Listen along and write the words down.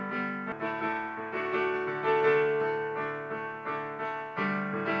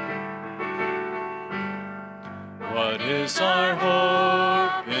What is our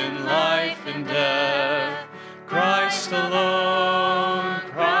hope in life and death? Christ alone,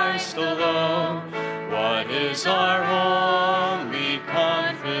 Christ alone. What is our only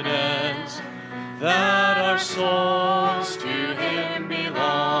confidence? That our souls to Him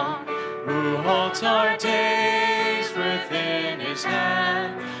belong, who holds our days within His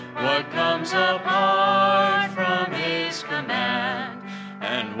hand. What comes apart from His command,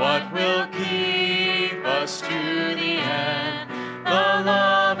 and what will keep us to the end? The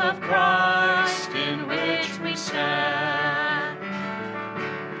love of Christ in which we stand.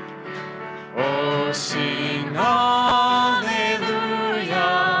 Oh, sing hallelujah,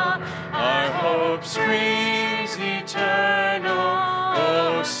 our hope springs eternal.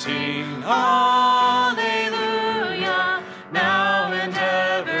 Oh, sing hallelujah, now and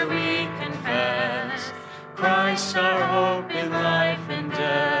ever we confess, Christ our hope in life and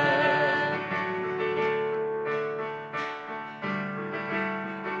death.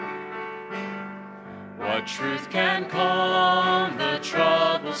 What truth can calm the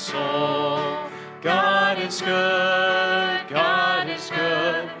troubled soul? God is good, God is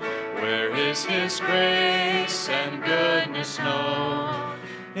good. Where is His grace and goodness known?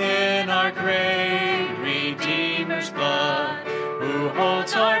 In our great Redeemer's blood, who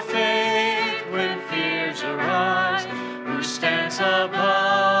holds our faith when fears arise, who stands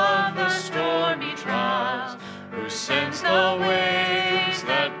above the stormy trials, who sends the waves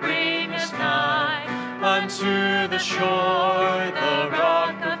that bring us nigh unto the shore, the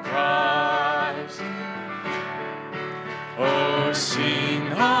rock of Christ. Oh, sing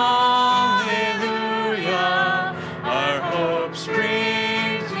hallelujah, our hope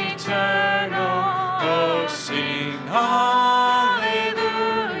springs eternal. Oh, sing hallelujah,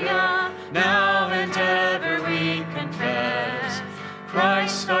 now and ever we confess,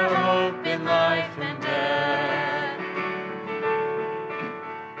 Christ our hope in life and death.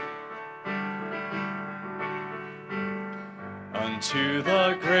 Unto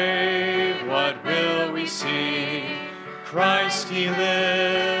the grave what will we sing? Christ He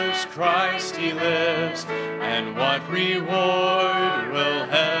lives, Christ He lives, and what reward will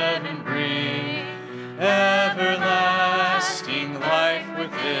heaven bring? Everlasting life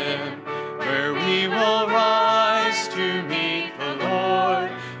within, where we will rise to meet the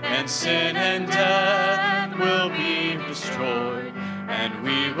Lord, and sin and death will be destroyed, and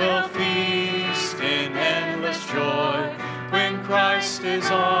we will feast in endless joy, when Christ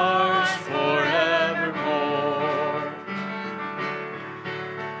is ours forevermore.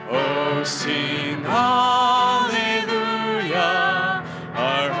 Oh, sing hallelujah,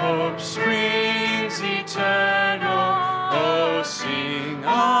 our hope springs eternal. Oh, sing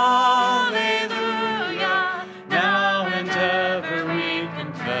hallelujah, now and ever we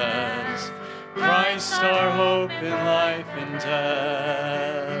confess, Christ our hope in life and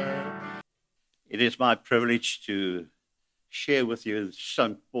death. It is my privilege to share with you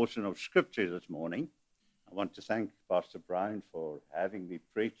some portion of Scripture this morning. I want to thank Pastor Brian for having me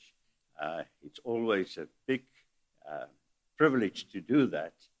preach. It's always a big privilege to do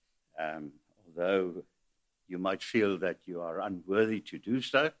that, although you might feel that you are unworthy to do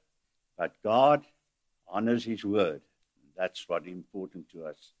so, but God honors His word. That's what's important to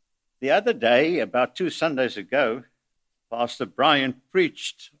us. The other day, about 2 Sundays ago, Pastor Brian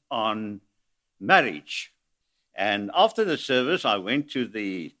preached on marriage. And after the service, I went to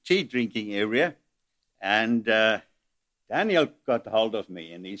the tea drinking area, and Daniel got hold of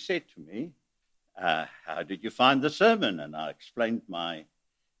me, and he said to me, how did you find the sermon? And I explained my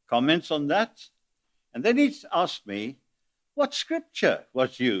comments on that. And then he asked me, what scripture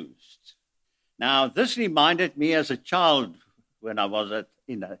was used? Now, this reminded me as a child when I was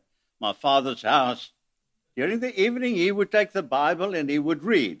in my father's house. During the evening, he would take the Bible and he would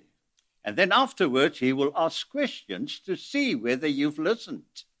read. And then afterwards, he will ask questions to see whether you've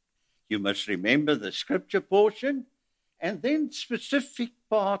listened. You must remember the scripture portion, and then specific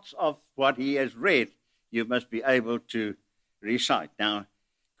parts of what he has read, you must be able to recite. Now,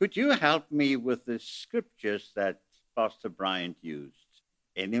 could you help me with the scriptures that Pastor Bryant used?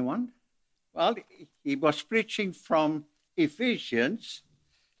 Anyone? Well, he was preaching from Ephesians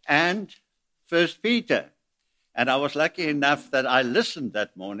and 1 Peter. And I was lucky enough that I listened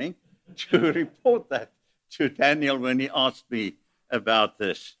that morning to report that to Daniel when he asked me about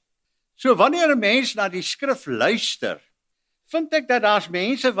this. So wanneer 'n mens na die skrif luister, vind ek dat daar's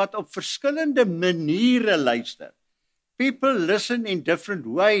mense wat op verskillende maniere luister. People listen in different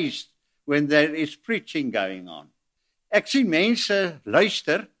ways when there is preaching going on. Ek sien mense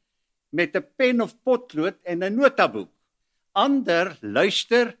luister met 'n pen of potlood en 'n notaboek. Ander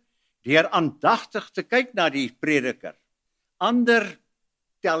luister deur aandagtig te kyk na die prediker. Ander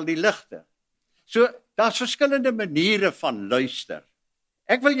tel die ligte. So, daar's verskillende maniere van luister.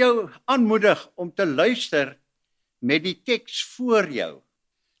 Ek wil jou aanmoedig om te luister met die teks voor jou.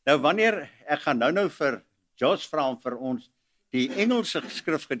 Nou wanneer, ek gaan nou vir Josh vra om vir ons die Engelse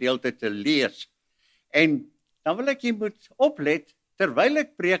skrifgedeelte te lees, en dan wil ek jy moet oplet, terwyl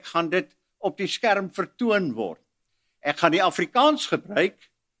ek preek, gaan dit op die skerm vertoon word. Ek gaan die Afrikaans gebruik.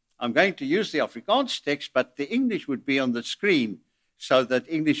 I'm going to use the Afrikaans text, but the English would be on the screen so that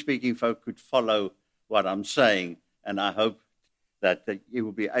English-speaking folk could follow what I'm saying, and I hope that you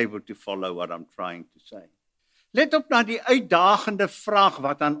will be able to follow what I'm trying to say. Let op na die uitdagende vraag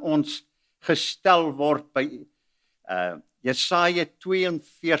wat aan ons gestel word by Jesiah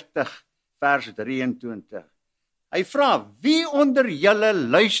 42 vers 23. Hy vra, wie onder julle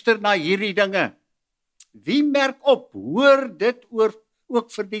luister na hierdie dinge? Wie merk op, hoor dit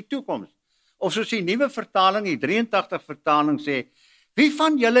ook vir die toekoms? Of soos die nuwe vertaling, die 83 vertaling sê, wie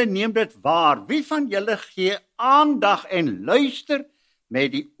van julle neem dit waar? Wie van julle gee aandag en luister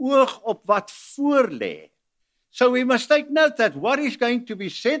met die oog op wat voorlê? So we must take note that what is going to be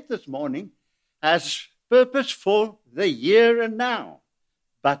said this morning has purpose for the here and now,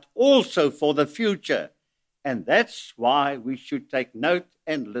 but also for the future. And that's why we should take note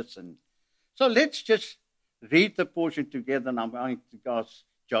and listen. So let's just read the portion together, and I'm going to ask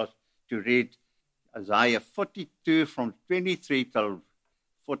Josh to read Isaiah 42 from 23 till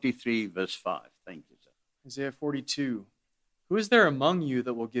 43 verse 5. Thank you, sir. Isaiah 42. Who is there among you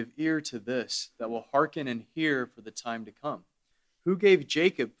that will give ear to this, that will hearken and hear for the time to come? Who gave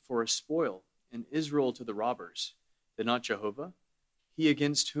Jacob for a spoil, and Israel to the robbers? Did not Jehovah? He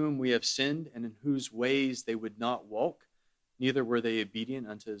against whom we have sinned, and in whose ways they would not walk, neither were they obedient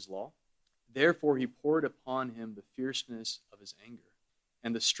unto his law. Therefore he poured upon him the fierceness of his anger,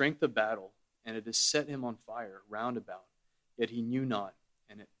 and the strength of battle, and it has set him on fire round about. Yet he knew not,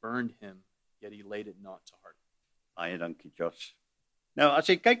 and it burned him, yet he laid it not to heart. Baie dankie, Josh. Nou, as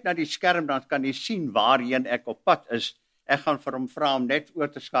jy kyk na die skerm, dan kan jy sien waarheen ek op pad is. Ek gaan vir hom vra om net oor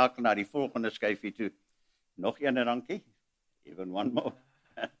te skakel na die volgende skyfie toe. Nog een dankie. Even one more.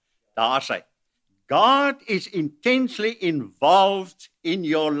 Daar sê, God is intensely involved in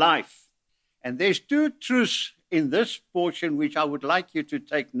your life. And there's two truths in this portion which I would like you to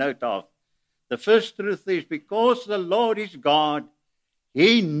take note of. The first truth is, because the Lord is God,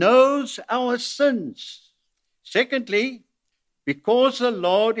 He knows our sins. Secondly, because the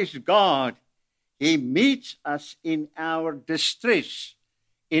Lord is God, He meets us in our distress,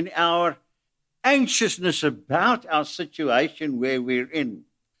 in our anxiousness about our situation where we're in.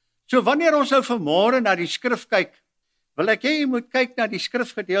 So wanneer ons nou vanmôre na die skrif kyk, wil ek hê jy moet kyk na die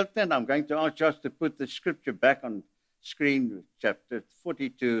skrifgedeelte, and I'm going to ask Josh to put the scripture back on screen, chapter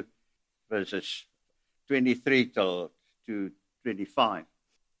 42, verses 23 to 25.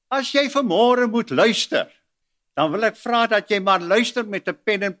 As jy vanmôre moet luister, dan wil ek vra dat jy maar luister met 'n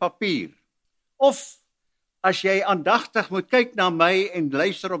pen en papier. Of as jy aandagtig moet kyk na my en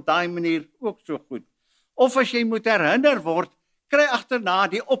luister op daai manier ook so goed. Of as jy moet herinner word, kry agterna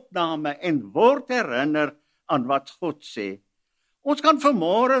die opname en word herinner aan wat God sê. Ons kan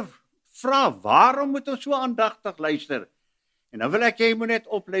vanmôre vra, waarom moet ons so aandagtig luister? En dan wil ek jy moet net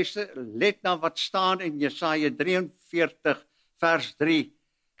opluister, let na wat staan in Jesiah 43 vers 3.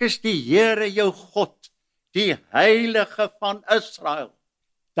 Ek is die Here jou God, die Heilige van Israel.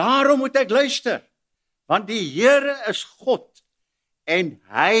 Daarom moet ek luister, want die Here is God en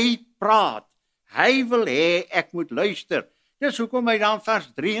hy praat. Hy wil hê ek moet luister. Dis hoekom hy dan vers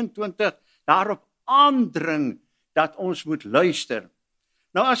 23 daarop aandring dat ons moet luister.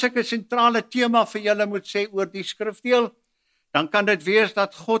 Nou as ek 'n sentrale tema vir julle moet sê oor die skrifdeel, dan kan dit wees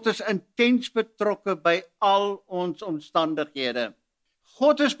dat God is intens betrokke by al ons omstandighede.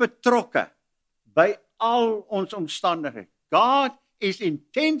 God is betrokke by al ons omstandighede. God is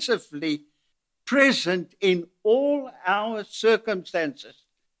intensively present in all our circumstances.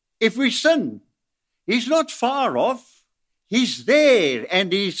 If we sin, He's not far off. He's there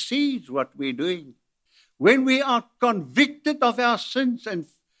and He sees what we're doing. When we are convicted of our sins and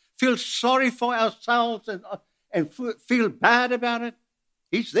feel sorry for ourselves and feel bad about it,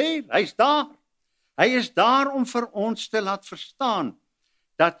 He's there, Hy's daar. Hy is daar om vir ons te laat verstaan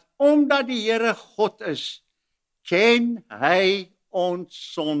dat omdat die Here God is, ken Hy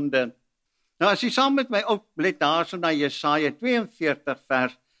ons sonde. Nou as jy saam met my oplet daarso na Jesiah 42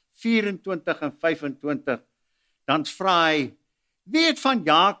 vers 24 en 25, dan vra hy, wie het van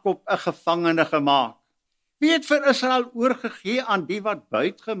Jakob 'n gevangene gemaak? Wie het vir Israel oorgegee aan die wat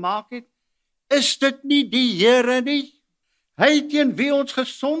buit gemaak het? Is dit nie die Here nie? Hy teen wie ons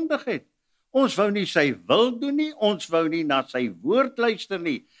gesondig het. Ons wou nie sy wil doen nie, ons wou nie na sy woord luister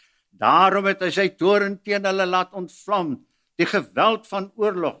nie. Daarom het hy sy toorn teen hulle laat ontvlam, die geweld van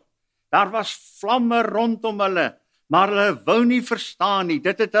oorlog. Daar was vlamme rondom hulle, maar hulle wou nie verstaan nie.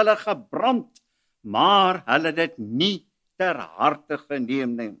 Dit het hulle gebrand, maar hulle het dit nie ter harte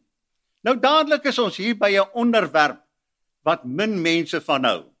geneem nie. Nou dadelik is ons hier by 'n onderwerp wat min mense van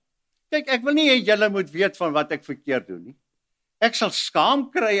hou. Kyk, ek wil nie hê julle moet weet van wat ek verkeerd doen nie. Ek sal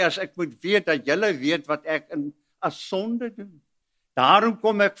skaam kry as ek moet weet dat julle weet wat ek as sonde doen. Daarom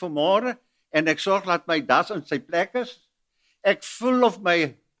kom ek vanmôre en ek sorg dat my das in sy plek is. Ek voel of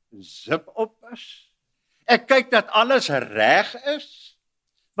my zip op is. Ek kyk dat alles reg is,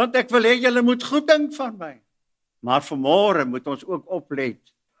 want ek wil hê julle moet goed dink van my. Maar vanmôre moet ons ook oplet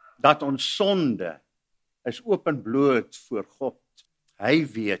dat ons sonde is openbloot voor God. Hy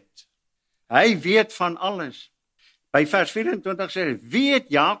weet van alles. By vers 24 sê, wie het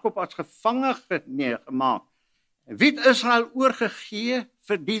Jakob as gevange gemaak? Wie het Israel oorgegee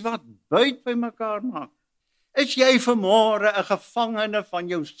vir die wat buit by mekaar maak? Is jy vanmôre 'n gevangene van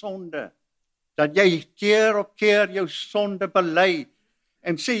jou sonde? Dat jy keer op keer jou sonde bely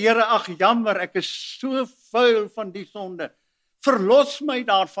en sê, Here, ag jammer, ek is so vuil van die sonde. Verlos my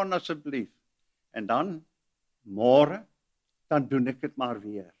daarvan asseblief. En dan, môre, dan doen ek dit maar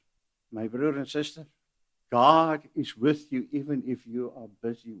weer. My broer en suster, God is with you even if you are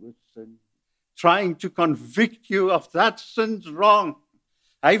busy with sin. Trying to convict you of that sin's wrong.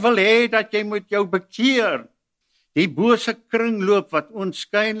 Hy wil hê dat jy moet jou bekeer. Die bose kringloop wat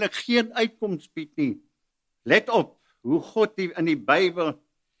onskynlik geen uitkoms bied nie. Let op hoe God in die Bybel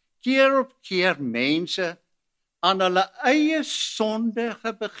keer op keer mense aan hulle eie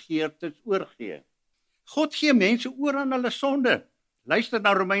sondige begeertes oorgee. God gee mense oor aan hulle sonde. Luister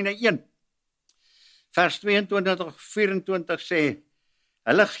na Romeine 1. Vers 22-24 sê,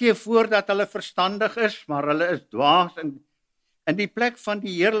 hulle gee voor dat hulle verstandig is, maar hulle is dwaas. In die plek van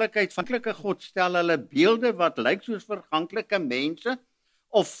die heerlikheid van die God stel hulle beelde wat lyk soos verganklike mense,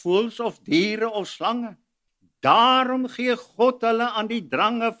 of voëls of diere of slange. Daarom gee God hulle aan die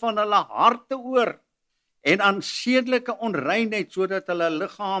drange van hulle harte oor en aan sedelike onreinheid, sodat hulle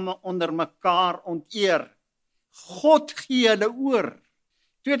liggame onder mekaar onteer. God gee hulle oor.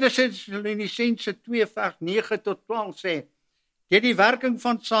 2 Tessalonisense 2 vers 9-12 sê, deur die werking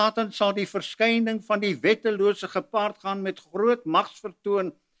van Satan sal die verskyning van die wettelose gepaard gaan met groot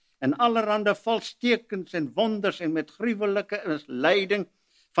magsvertoon en allerhande valstekens en wonders en met gruwelike misleiding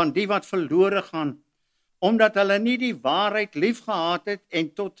van die wat verlore gaan, omdat hulle nie die waarheid liefgehad het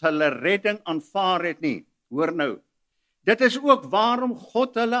en tot hulle redding aanvaar het nie. Hoor nou, dit is ook waarom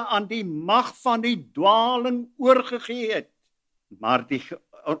God hulle aan die mag van die dwaling oorgegee het, maar die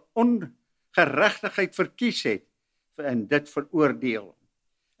ongeregtigheid verkies het en dit veroordeel.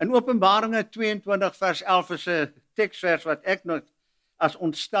 In Openbaringe 22 vers 11 is 'n teksvers wat ek nog as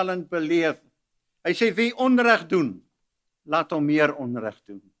ontstellend beleef. Hy sê, wie onreg doen, laat hom meer onreg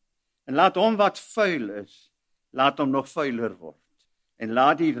doen. En laat hom wat vuil is, laat hom nog vuiler word. En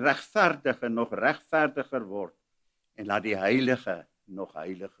laat die regverdige nog regverdiger word. En laat die heilige nog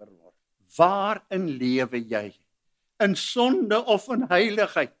heiliger word. Waarin lewe jy? In sonde of in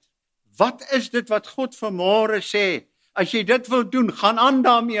heiligheid? Wat is dit wat God vanmôre sê? As jy dit wil doen, gaan aan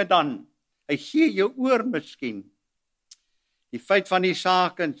daarmee dan. Hy gee jou oor miskien. Die feit van die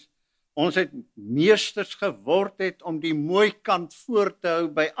saak is, ons het meesters geword het om die mooi kant voor te hou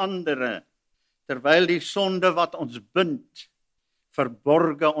by ander, terwyl die sonde wat ons bind,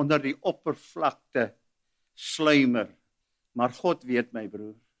 verborge onder die oppervlakte sluimer. Maar God weet, my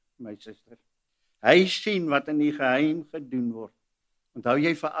broer, my suster. Hy sien wat in die geheim gedoen word. Onthou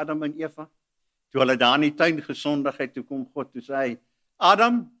jy vir Adam en Eva? Toe hulle daar in die tuin gesondig het, toe kom God, toe sê hy,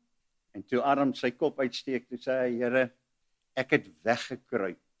 Adam, en toe Adam sy kop uitsteek, toe sê hy, Here, ek het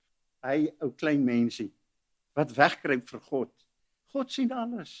weggekruip. Hy, ou klein mensie, wat wegkruip vir God. God sien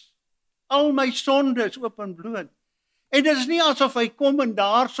alles. Al my sonde is openbloot. En dit is nie asof hy kom en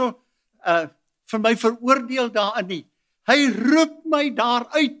daarso vir my veroordeel daarin nie. Hy roep my daar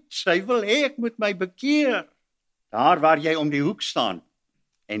uit. Hy wil hê ek moet my bekeer. Daar waar jy om die hoek staan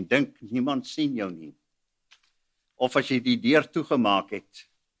en dink niemand sien jou nie. Of as jy die deur toegemaak het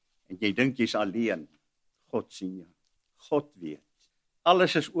en jy dink jy's alleen, God sien jou. God weet.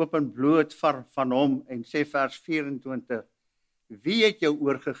 Alles is openbloot van hom en sê vers 24, wie het jou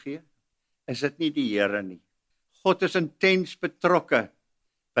oorgegee? Is dit nie die Here nie? God is intens betrokke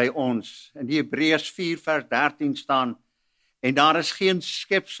by ons. In die Hebreërs 4 vers 13 staan, en daar is geen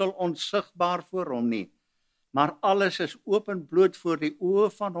skepsel onsigbaar voor hom nie, maar alles is openbloot voor die oë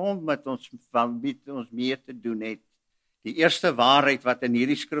van hom wat ons mee te doen het. Die eerste waarheid wat in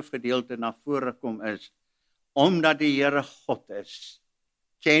hierdie skrifgedeelte na vore kom is, omdat die Here God is,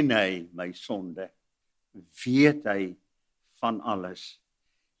 ken hy my sonde, weet hy van alles.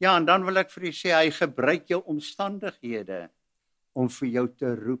 Ja, en dan wil ek vir u sê, hy gebruik jou omstandighede om vir jou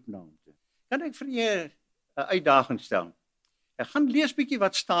te roep na hom toe. Kan ek vir u 'n uitdaging stel? Ek gaan lees bietjie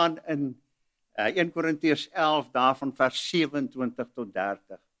wat staan in 1 Korintiërs 11, daarvan vers 27 tot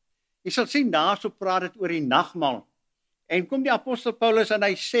 30. Jy sal sien, daarso praat dit oor die nagmaal. En kom die apostel Paulus en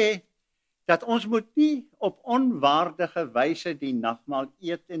hy sê, dat ons moet nie op onwaardige wyse die nagmaal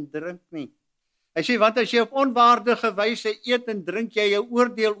eet en drink nie. Hy sê, want as jy op onwaardige wyse eet en drink, jy 'n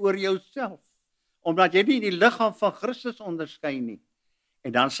oordeel oor jouself, omdat jy nie die liggaam van Christus onderskei nie.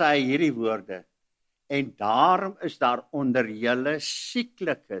 En dan sê hy hierdie woorde, en daarom is daar onder julle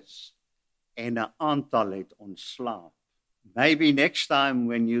sieklikes, en 'n aantal het ontslaap. Maybe next time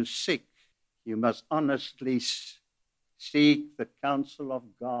when you're sick, you must honestly seek the counsel of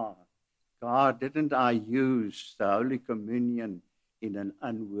God. God, didn't I use the Holy Communion in an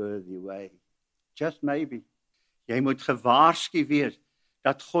unworthy way? Just maybe. Jy moet gewaarsku wees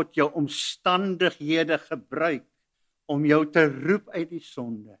dat God jou omstandighede gebruik om jou te roep uit die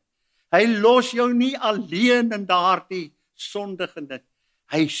sonde. Hy los jou nie alleen in daardie sondigheid.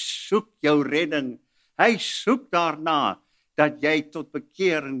 Hy soek jou redding. Hy soek daarna dat jy tot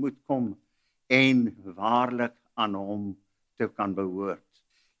bekering moet kom en waarlik aan hom te kan behoort.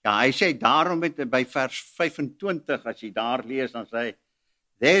 Ja, hy sê daarom by vers 25, as jy daar lees, dan sê hy,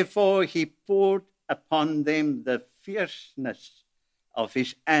 therefore he poured upon them the fierceness of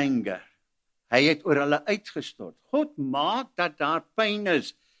his anger. Hy het oor hulle uitgestort. God maak dat daar pyn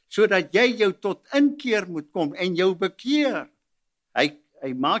is, sodat jy jou tot inkeer moet kom en jou bekeer.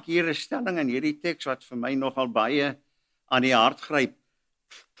 Hy maak hier 'n stelling in hierdie teks wat vir my nogal baie aan die hart gryp.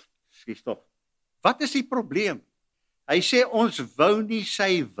 Skus tog. Wat is die probleem? Hy sê ons wou nie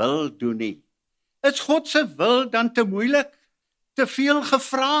sy wil doen nie. Is God se wil dan te moeilik? Te veel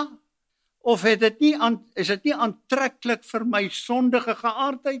gevra? Of is dit nie aantreklik vir my sondige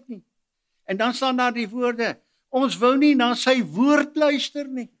geaardheid nie? En dan staan daar die woorde, ons wou nie na sy woord luister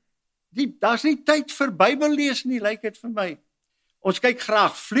nie. Daar's nie tyd vir Bybel lees nie, lyk dit vir my. Ons kyk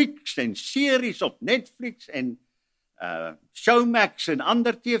graag flieks en series op Netflix en Showmax en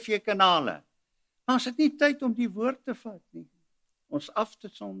ander TV-kanale. Maar ons het nie tyd om die woord te vat nie. Ons af te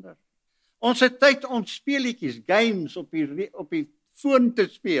sonder. Ons het tyd om speletjies, games op die foon te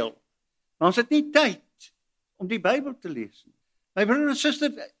speel. Maar ons het nie tyd om die Bybel te lees nie. My broer en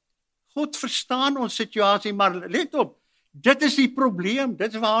suster, God verstaan ons situasie, maar let op, dit is die probleem.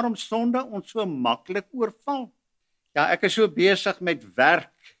 Dit is waarom sonde ons so maklik oorval. Ja, ek is so besig met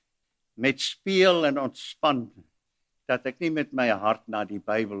werk, met speel en ontspan, dat ek nie met my hart na die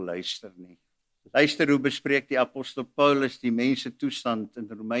Bybel luister nie. Luister hoe bespreek die apostel Paulus die mense toestand in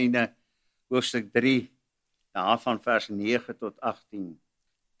Romeine hoofstuk 3, daarvan vers 9 tot 18.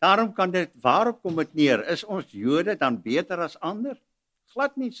 Waarop kom dit neer? Is ons Jode dan beter as ander?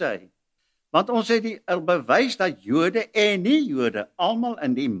 Glad nie sê hy. Want ons het al bewys dat Jode en nie Jode almal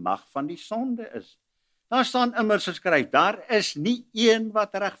in die mag van die sonde is. Daar staan immers geskryf, daar is nie een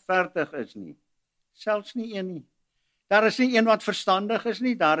wat regverdig is nie. Selfs nie een nie. Daar is nie een wat verstandig is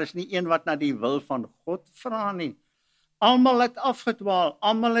nie, daar is nie een wat na die wil van God vra nie. Almal het afgedwaal,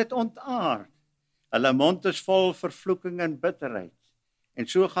 almal het ontaard. Hulle mond is vol vervloeking en bitterheid. En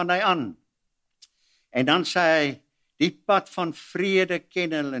so gaan hy aan. En dan sê hy, die pad van vrede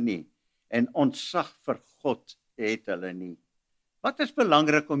ken hulle nie, en ontzag vir God het hulle nie. Wat is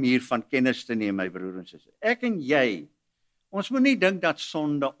belangrik om hiervan kennis te neem, my broer en suster? Ek en jy, ons moet nie dink dat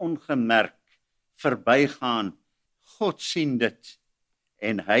sonde ongemerk verbygaan. God sien dit,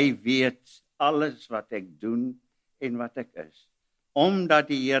 en hy weet alles wat ek doen en wat ek is. Omdat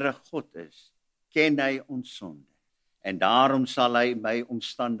die Here God is, ken hy ons sonde. En daarom sal hy my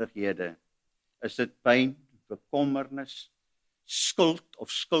omstandighede, is dit pyn, bekommernis, skuld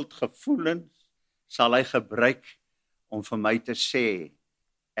of skuldgevoelens, sal hy gebruik om vir my te sê,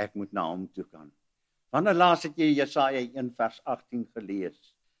 ek moet na hom toe gaan. Wanneer laas het jy Jesiah 1 vers 18 gelees?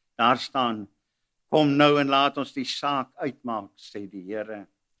 Daar staan, kom nou en laat ons die saak uitmaak, sê die Here.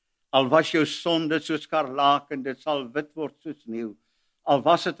 Al was jou sonde soos skarlaken, dit sal wit word soos sneeu. Al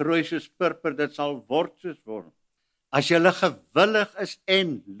was dit rooi soos purper, dit sal word soos wol. As julle gewillig is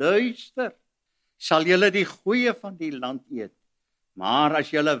en luister, sal julle die goeie van die land eet. Maar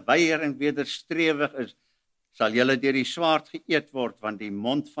as julle weier en wederstrewig is, sal julle deur die swaard geëet word, want die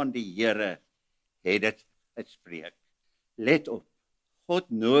mond van die Here het dit gespreek. Let op,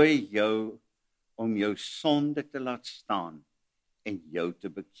 God nooi jou om jou sonde te laat staan en jou te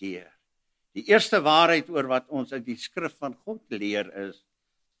bekeer. Die eerste waarheid oor wat ons uit die skrif van God leer is,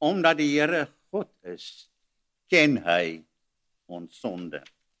 omdat die Here God is, ken hy ons sonde.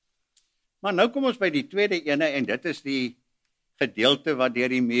 Maar nou kom ons by die tweede ene, en dit is die gedeelte wat deur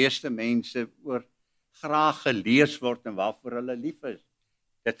die meeste mense oor graag gelees word en waarvoor hulle lief is.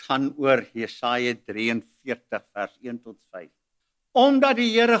 Dit gaan oor Jesiah 43 vers 1 tot 5. Omdat die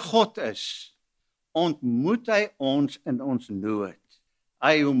Here God is, ontmoet hy ons in ons nood.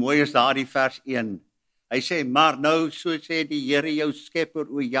 Ai, hoe mooi is daardie vers 1. Hy sê, maar nou, so sê die Here jou skepper,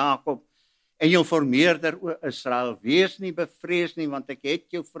 o Jakob, en jou vermeerder, o Israel, wees nie bevrees nie, want ek het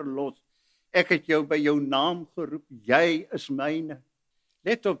jou verlos. Ek het jou by jou naam geroep, jy is myne.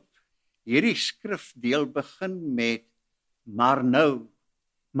 Let op, hierdie skrifdeel begin met, maar nou.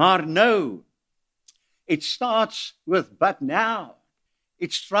 Maar nou. It starts with, but now.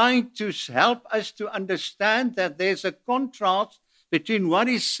 It's trying to help us to understand that there's a contrast between what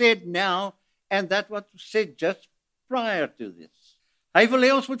is said now and that what was said just prior to this. Hy wil hê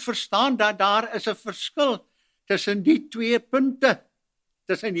ons moet verstaan dat daar is 'n verskil tussen die twee punte,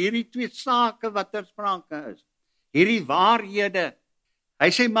 tussen hierdie twee sake wat ter sprake is. Hierdie waarhede. Hy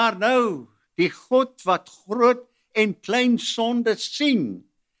sê maar nou, die God wat groot en klein sonde sien,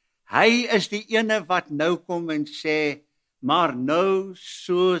 hy is die ene wat nou kom en sê, maar nou,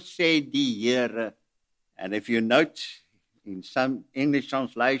 so sê die Here. And if you note, in some English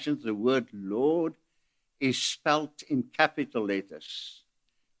translations, the word Lord is spelt in capital letters,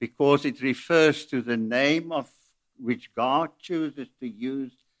 because it refers to the name of which God chooses to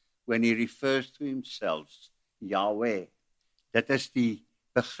use when he refers to himself, Yahweh. Dit is die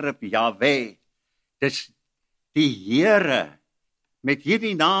begrip Yahweh. Dis die Here. Met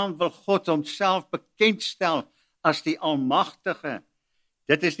hierdie naam wil God homself bekendstel as die Almagtige.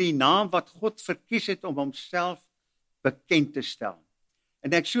 Dit is die naam wat God verkies het om homself bekend te stel.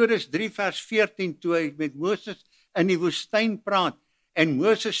 In Eksodus 3 vers 14, toe hy met Moses in die woestyn praat, en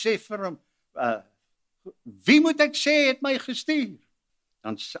Moses sê vir hom, wie moet ek sê het my gestuur?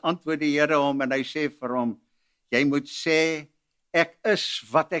 Dan antwoord die Here hom en hy sê vir hom, jy moet sê, ek is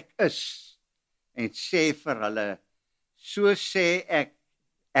wat ek is. En sê vir hulle, so sê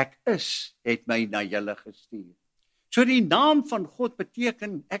ek is, het my na julle gestuur. So die naam van God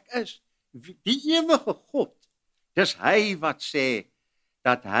beteken, ek is, die ewige God. Dis hy wat sê,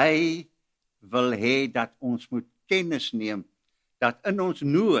 dat hy wil hê dat ons moet kennis neem, dat in ons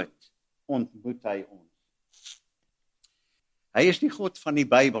nood ontmoet hy ons. Hy is die God van die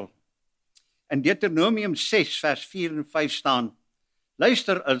Bybel. In Deuteronomium 6 vers 4 en 5 staan,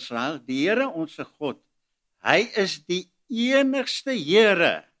 luister Israel, die Here onse God, hy is die enigste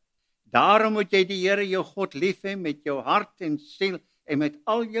Here. Daarom moet jy die Here jou God lief hê met jou hart en siel en met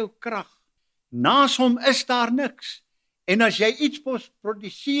al jou krag. Naas hom is daar niks. En as jy iets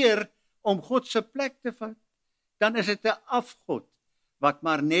produseer om God se plek te vat, dan is dit 'n afgod wat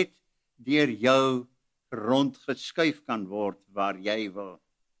maar net deur jou rondgeskuif kan word waar jy wil.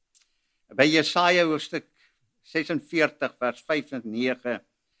 By Jesiah hoofstuk 46 vers 5 en 9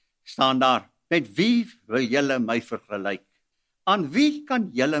 staan daar, met wie wil julle my vergelyk? Aan wie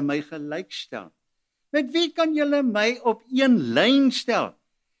kan julle my gelykstel? Met wie kan julle my op een lyn stel?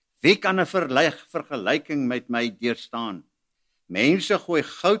 Wie kan 'n vergelyking met my deurstaan? Mense gooi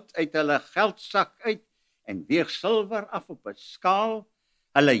goud uit hulle geldsak uit en weeg silwer af op 'n skaal.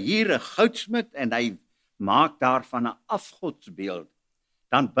 Hulle huur 'n goudsmid en hy maak daarvan 'n afgodsbeeld.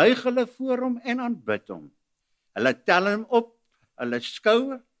 Dan buig hulle voor hom en aanbid hom. Hulle tel hom op hulle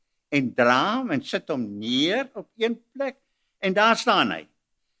skouer en dra hom en sit hom neer op een plek en daar staan hy.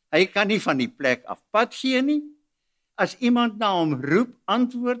 Hy kan nie van die plek af pad gee nie. As iemand na hom roep,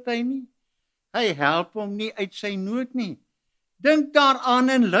 antwoord hy nie. Hy help hom nie uit sy nood nie. Dink daaraan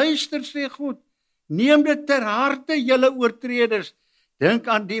en luister, sê God. Neem dit ter harte, julle oortreders. Dink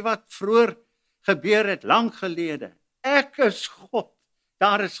aan die wat vroeër gebeur het, lank gelede. Ek is God,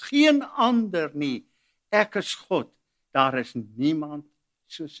 daar is geen ander nie. Ek is God, daar is niemand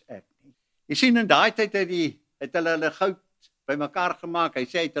soos ek nie. Jy sien, in daai tyd het hulle goud bymekaar gemaak. Hy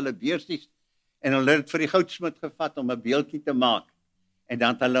sê hy het hulle beursies en hulle het vir die goudsmid gevat om 'n beeldjie te maak. En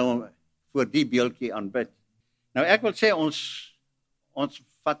dan het hulle hom voor die beeldjie aanbid. Nou ek wil sê, ons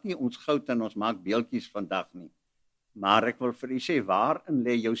vat nie ons goud en ons maak beeldjies vandag nie. Maar ek wil vir u sê, waarin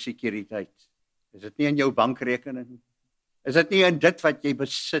lê jou sekuriteit? Is dit nie in jou bankrekening nie? Is dit nie in dit wat jy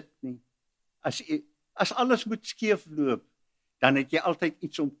besit nie? As alles moet skeefloop, dan het jy altyd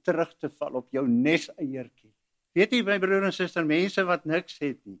iets om terug te val op jou neseiertjie. Weet jy, my broer en suster, mense wat niks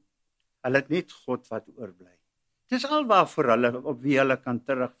het nie, hulle het net God wat oorbly. Dis alwaarvoor hulle, op wie hulle kan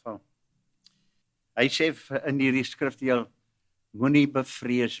terugval. Hy sê in hierdie skrifdeel, moenie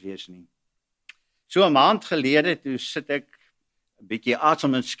bevrees wees nie. So 'n maand gelede, toe sit ek 'n bietjie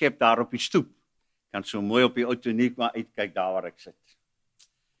asem en skep daar op die stoep. Kan so mooi op die autoniek maar uitkyk daar waar ek sit.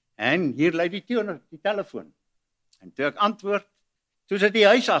 En hier lê die telefoon. En toe ek antwoord, toe is dit die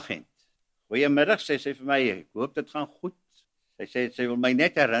huisagent. Goeiemiddag, sê sy vir my, ek hoop dit gaan goed. Sy sê, sy wil my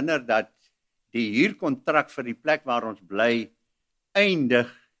net herinner dat die huurkontrak vir die plek waar ons bly,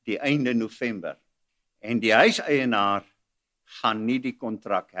 eindig die einde November. En die huiseienaar gaan nie die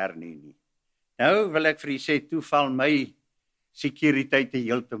kontrak hernie nie. Nou wil ek vir u sê, toe val my sekuriteit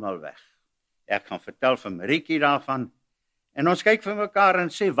heeltemal weg. Ek gaan vertel vir Marietjie daarvan, en ons kyk vir mekaar en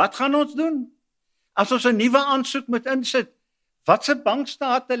sê, wat gaan ons doen? As ons 'n nuwe aansoek moet insit, watse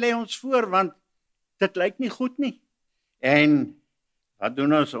bankstate lê ons voor, want dit lyk nie goed nie. En wat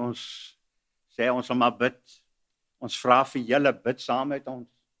doen ons? Ons sê ons sal maar bid. Ons vra vir julle, bid saam met ons.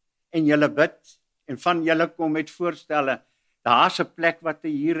 En julle bid, en van julle kom met voorstelle, daar's 'n plek wat te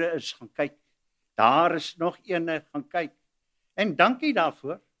huur is, gaan kyk. Daar is nog een, gaan kyk. En dankie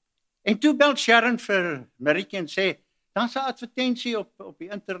daarvoor. En toe bel Sharon vir Marietjie en sê, daar's 'n advertensie op die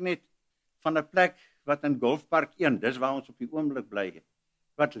internet van 'n plek wat in Golfpark 1, dis waar ons op die oomblik bly,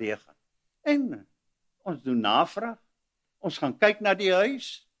 wat leeg gaan. En ons doen navraag, ons gaan kyk na die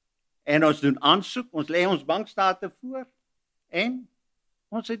huis, en ons doen aansoek, ons lê ons bankstate voor, en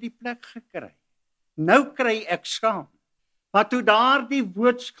ons het die plek gekry. Nou kry ek skaam. Maar toe daar die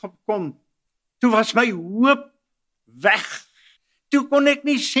boodskap kom, toe was my hoop weg. Toe kon ek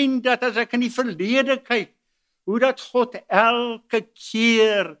nie sien dat as ek in die verlede kyk, hoe dat God elke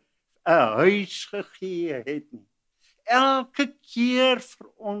keer 'n huis gegee het nie. Elke keer vir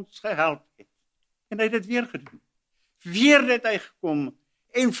ons gehelp het. En hy het dit weer gedoen. Weer het hy gekom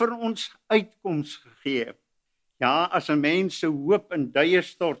en vir ons uitkoms gegee. Ja, as 'n mens se hoop in duie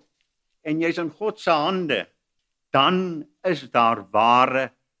stort en jy's in God se hande, dan is daar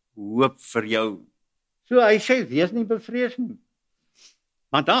ware hoop vir jou. So hy sê, wees nie bevrees nie.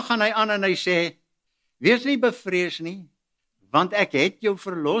 Maar dan gaan hy aan en hy sê, wees nie bevrees nie, want ek het jou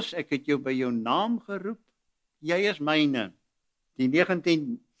verlos, ek het jou by jou naam geroep, jy is myne. Die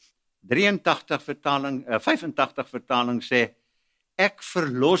 1983 vertaling, 85 vertaling sê, ek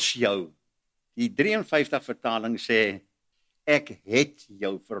verlos jou. Die 53 vertaling sê, ek het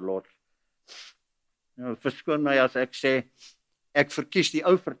jou verlos. Nou, verskoon my as ek sê, ek verkies die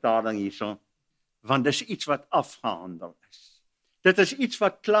ou vertaling hierso, want dis iets wat afgehandel is. Dit is iets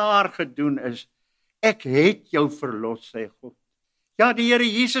wat klaar gedoen is. Ek het jou verlos, sê God. Ja, die Here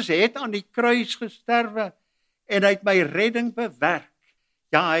Jesus het aan die kruis gesterwe en hy het my redding bewerk.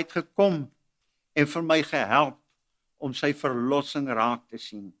 Ja, hy het gekom en vir my gehelp om sy verlossing raak te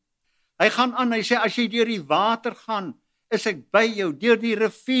sien. Hy gaan aan, hy sê, as jy deur die water gaan, is ek by jou, deur die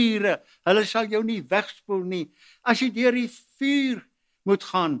riviere, hulle sal jou nie wegspoel nie. As jy deur die vuur moet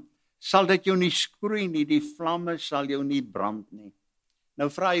gaan, sal dit jou nie skroei nie, die vlamme sal jou nie brand nie. Nou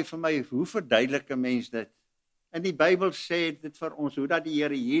vra jy vir my, hoe verduidelik 'n mens dit? In die Bybel sê dit vir ons, hoe dat die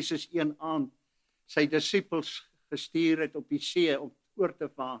Here Jesus een aand sy disippels gestuur het op die see, om oor te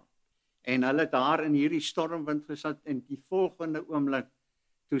vaar. En hulle het daar in hierdie stormwind gesit, en die volgende oomblik,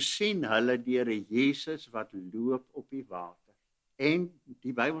 toe sien hulle die Here Jesus wat loop op die water. En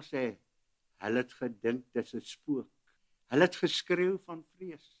die Bybel sê, hulle het gedink, dis 'n spook. Hulle het geskreeu van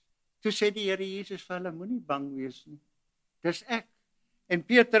vrees. Toe sê die Here Jesus vir hulle, moenie bang wees nie. Dis ek. En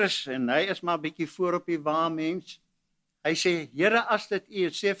Petrus, en hy is maar 'n bietjie voor op die wa mens, hy sê, Here, as dit U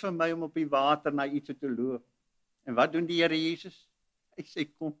is, sê vir my om op die water na U toe te loop. En wat doen die Here Jesus? Hy sê,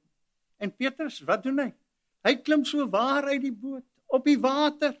 kom. En Petrus, wat doen hy? Hy klim so waar uit die boot, op die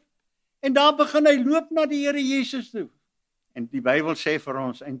water, en daar begin hy loop na die Here Jesus toe. En die Bybel sê vir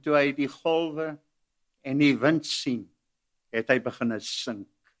ons, en toe hy die golwe en die wind sien, het hy begin sink.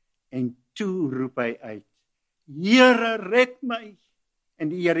 En toe roep hy uit, Here, red my. En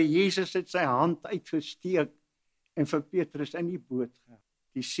die Here Jesus het sy hand uitgesteek en vir Petrus in die boot gehou.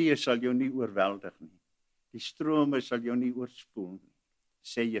 Die see sal jou nie oorweldig nie. Die strome sal jou nie oorspoel nie,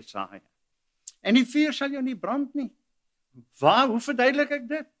 sê Jesiah. En die vuur sal jou nie brand nie. Hoe verduidelik ek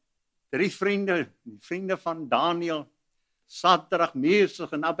dit? 3 vriende, die vriende van Daniël, Sadrag,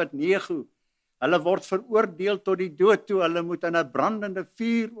 Mesach en Abednego, hulle word veroordeel tot die dood toe, hulle moet in 'n brandende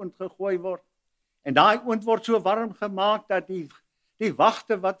vuur ontgegooi word. En daai oond word so warm gemaak dat die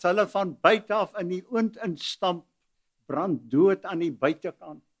wagte wat hulle van buite af in die oond instamp, brand dood aan die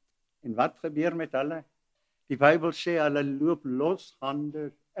buitekant. En wat gebeur met hulle? Die Bybel sê hulle loop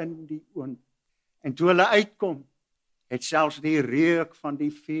loshandig in die oond. En toe hulle uitkom, het selfs die reuk van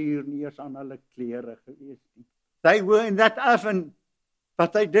die vuur nie eens aan hulle klere gewees nie. They were in that oven,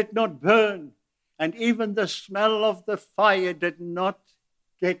 but they did not burn. And even the smell of the fire did not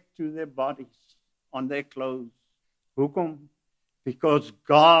get to their bodies. on their clothes. Hoekom? Because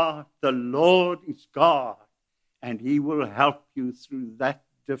God, the Lord is God, and He will help you through that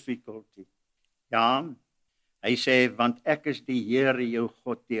difficulty. Ja, hy sê, want ek is die Here, jou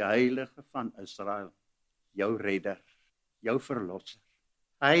God, die Heilige van Israel, jou redder, jou verlosser.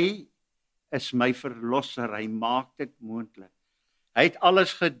 Hy is my verlosser, hy maak dit moontlik. Hy het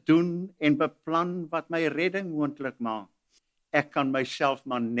alles gedoen en beplan wat my redding moontlik maak. Ek kan myself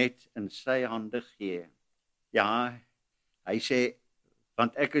maar net in sy hande gee. Ja, hy sê,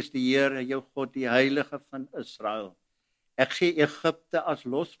 want ek is die Here, jou God, die Heilige van Israel. Ek gee Egipte as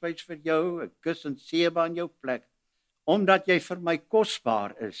losprys vir jou, ek kus en Seba in jou plek, omdat jy vir my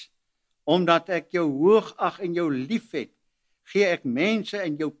kosbaar is, omdat ek jou hoog ag en jou lief het, gee ek mense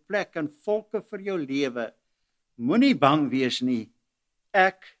in jou plek en volke vir jou lewe. Moenie bang wees nie,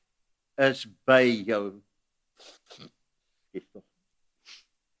 ek is by jou.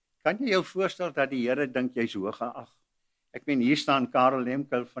 Kan jy jou voorstel dat die Here dink jy's hoog geag? Ek meen, hier staan Karel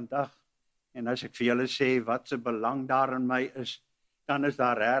Lemkel vandag, en as ek vir julle sê wat se belang daar in my is, dan is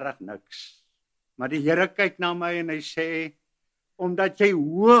daar regtig niks. Maar die Here kyk na my en hy sê, omdat jy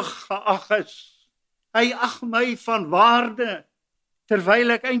hoog geag is, hy ag my van waarde,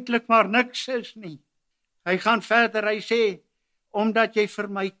 terwyl ek eintlik maar niks is nie. Hy gaan verder, hy sê, omdat jy vir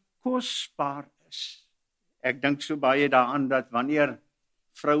my kosbaar is. Ek dink so baie daaraan dat wanneer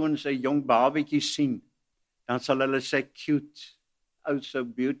vrouens 'n jong babatjie sien, dan sal hulle sê cute, oh so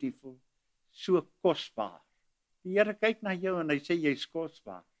beautiful, so kosbaar. Die Here kyk na jou en hy sê jy's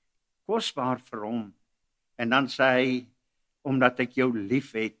kosbaar. Kosbaar vir hom. En dan sê hy, omdat ek jou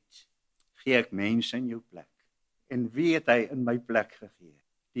lief het, gee ek mense in jou plek. En wie het hy in my plek gegee?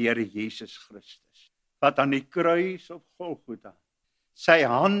 Die Here Jesus Christus, wat aan die kruis op Golgotha sy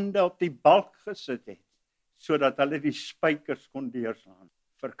hande op die balk gesit het, sodat hulle die spykers kon deurslaan.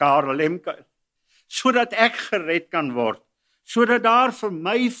 Vir Karel Lemkel, sodat ek gered kan word, sodat daar vir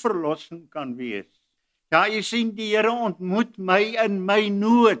my verlossing kan wees. Ja, jy sien, die Here ontmoet my in my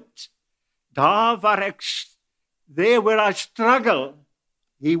nood. Daar waar ek, there where I struggle,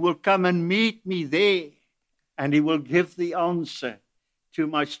 He will come and meet me there, and He will give the answer to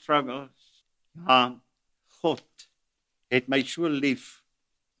my struggles. Ja, God het my so lief,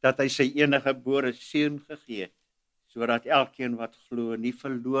 dat hy sy enige gebore seun gegee het, sodat elkeen wat glo nie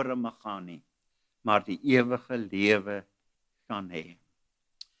verlore mag gaan nie, maar die ewige lewe kan hê.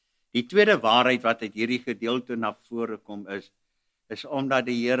 Die tweede waarheid wat uit hierdie gedeelte na vore kom is omdat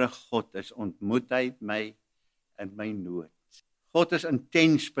die Here God is, ontmoet hy my in my nood. God is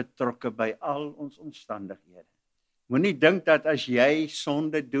intens betrokke by al ons omstandighede. Moenie dink dat as jy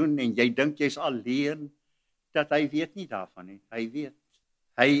sonde doen en jy dink jy's alleen, dat hy weet nie daarvan nie. Hy weet.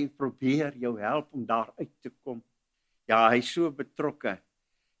 Hy probeer jou help om daar uit te kom. Ja, hy is so betrokke,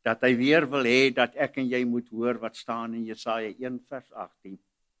 dat hy weer wil hê dat ek en jy moet hoor wat staan in Jesiah 1 vers 18.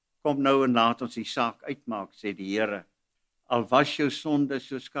 Kom nou en laat ons die saak uitmaak, sê die Here. Al was jou sonde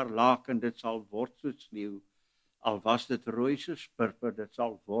soos skarlaken, dit sal word soos sneeu. Al was dit rooi soos purper, dit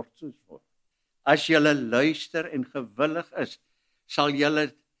sal word soos wol. As julle luister en gewillig is, sal julle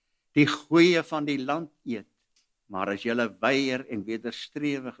die goeie van die land eet. Maar as julle weier en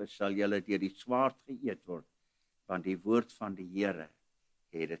wederstrewig is, sal julle deur die swaard geëet word, want die woord van die Here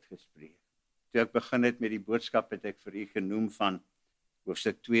het dit gespreek. Toe ek begin het met die boodskap, het ek vir u genoem van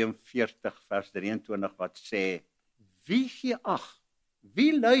hoofstuk 42 vers 23 wat sê, wie gee ag?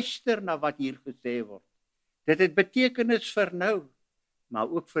 Wie luister na wat hier gesê word? Dit het betekenis vir nou,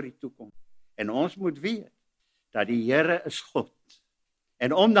 maar ook vir die toekoms. En ons moet weet dat die Here is God.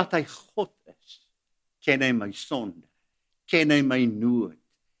 En omdat hy God is, ken hy my sonde, ken hy my nood,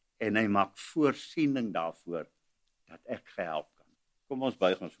 en hy maak voorsiening daarvoor dat ek gehelp kan. Kom ons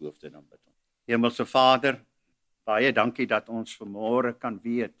buig ons hoofde dan bid ons. Hemelse Vader, baie dankie dat ons vanmôre kan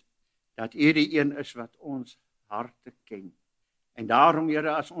weet dat U die een is wat ons harte ken. En daarom,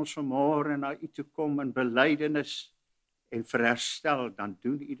 Here, as ons vanmôre na U toe kom in belydenis en vir herstel, dan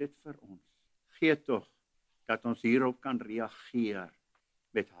doen U dit vir ons. Gee tog dat ons hierop kan reageer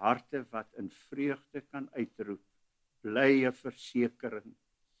met harte wat in vreugde kan uitroep. Blye versekering,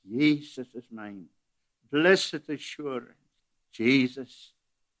 Jesus is mine. Blessed assurance, Jesus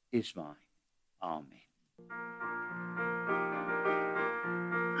is mine. Amen.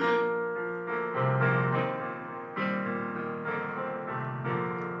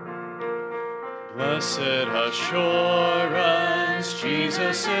 Blessed assurance,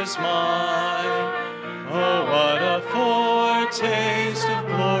 Jesus is mine. Oh, what a foretaste of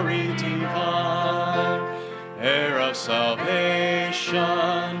glory divine, heir of salvation,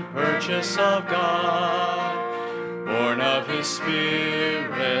 purchase of God, born of His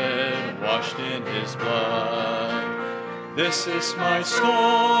Spirit, washed washed in his blood. This is my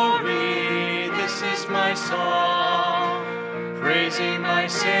story, this is my song, praising my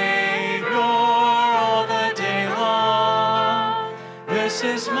Savior all the day long. This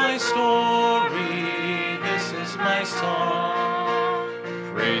is my story, this is my song,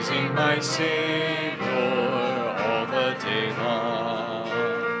 praising my Savior all the day long.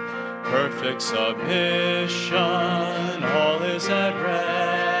 Perfect submission, all is at rest.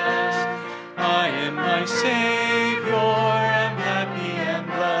 I in my Savior am happy and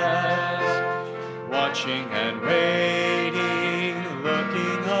blessed, watching and waiting,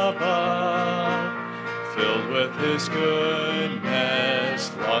 looking above, filled with his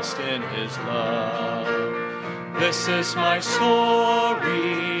goodness, lost in his love. This is my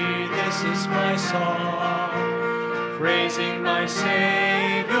story, this is my song, praising my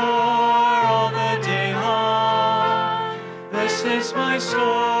Savior all the day long. This is my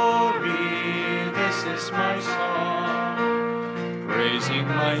story, this is my song, praising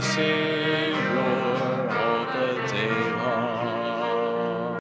my Savior